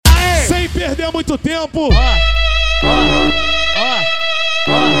muito tempo.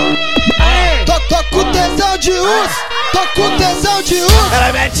 Tô com tesão de urso, tô com tesão de urso.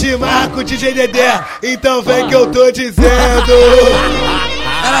 Ela mete marco DJ Dedé, então vem que eu tô dizendo.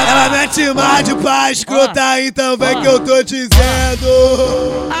 Ela mete mar de paz escrota, então vem que eu tô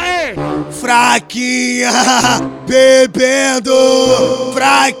dizendo. Fraquinha, bebendo,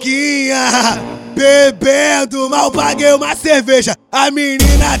 fraquinha, bebendo. Mal paguei uma cerveja, a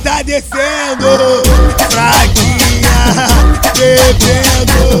menina tá descendo. Fraquinha,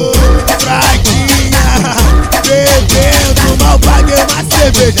 bebendo, fraquinha, bebendo. Mal paguei uma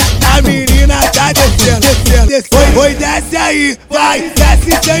cerveja, a menina tá descendo, descendo. Oi, desce aí, vai,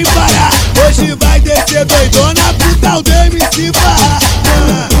 desce sem parar. Hoje vai descer doidona pro tal do MC Farrá.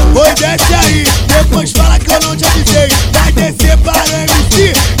 Oi, desce aí, depois fala que eu não te avisei. Vai descer para o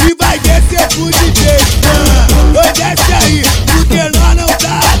MC e vai descer pro DJ. Oi, desce aí, porque nós não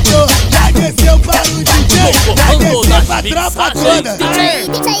tá à toa. Já desceu para o DJ, vai descer pra tropa toda.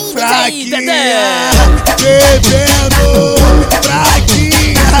 Fraquinha, bebendo,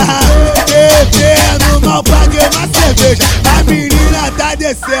 fraquinha, bebendo. Mal paguei uma cerveja, a menina tá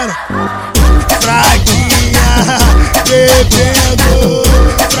descendo. Fraquinha, bebendo,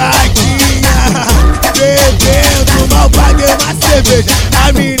 fraquinha, bebendo. Mal paguei uma cerveja,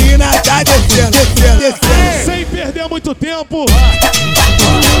 a menina tá descendo, descendo, descendo. Sem perder muito tempo.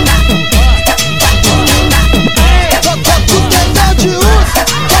 Tô com tesão de urso,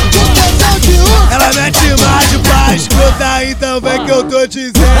 tô com tesão de urso. Ela mete mar de paz escrota, então vem que eu tô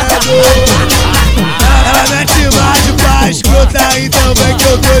dizendo. Ela mete mar de paz escrota, então vem que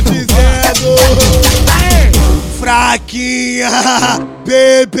eu tô dizendo. Fraquinha,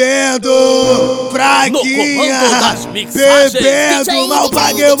 bebendo, fraquinha, bebendo. Mal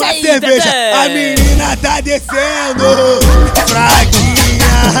paguei uma cerveja, a menina tá descendo.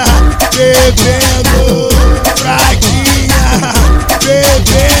 Fraquinha, bebendo, fraquinha,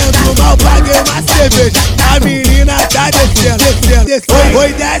 bebendo. Mal paguei uma cerveja, a menina tá descendo, descendo, descendo.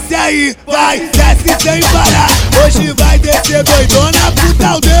 Oi, desce aí, vai, desce sem parar. Hoje vai descer doidona pro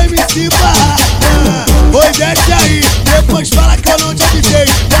tal do MC Farrá. Oi, desce aí, depois fala que eu não te avisei.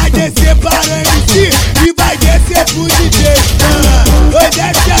 Vai descer para o MC e vai descer pro DJ. Oi,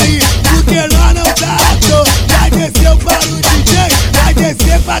 desce aí, porque nós não tá à toa. Já desceu para o DJ, vai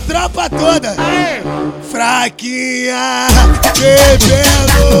descer pra tropa toda. Fraquinha,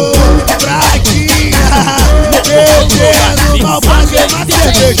 bebendo, fraquinha, bebendo. Mal paguei uma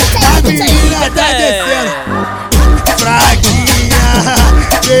cerveja, a menina tá descendo. Fraquinha,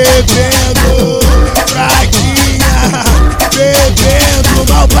 bebendo, fraquinha,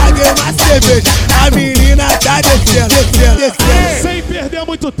 bebendo. Mal paguei uma cerveja, a menina tá descendo, descendo, descendo. Sem perder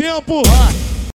muito tempo.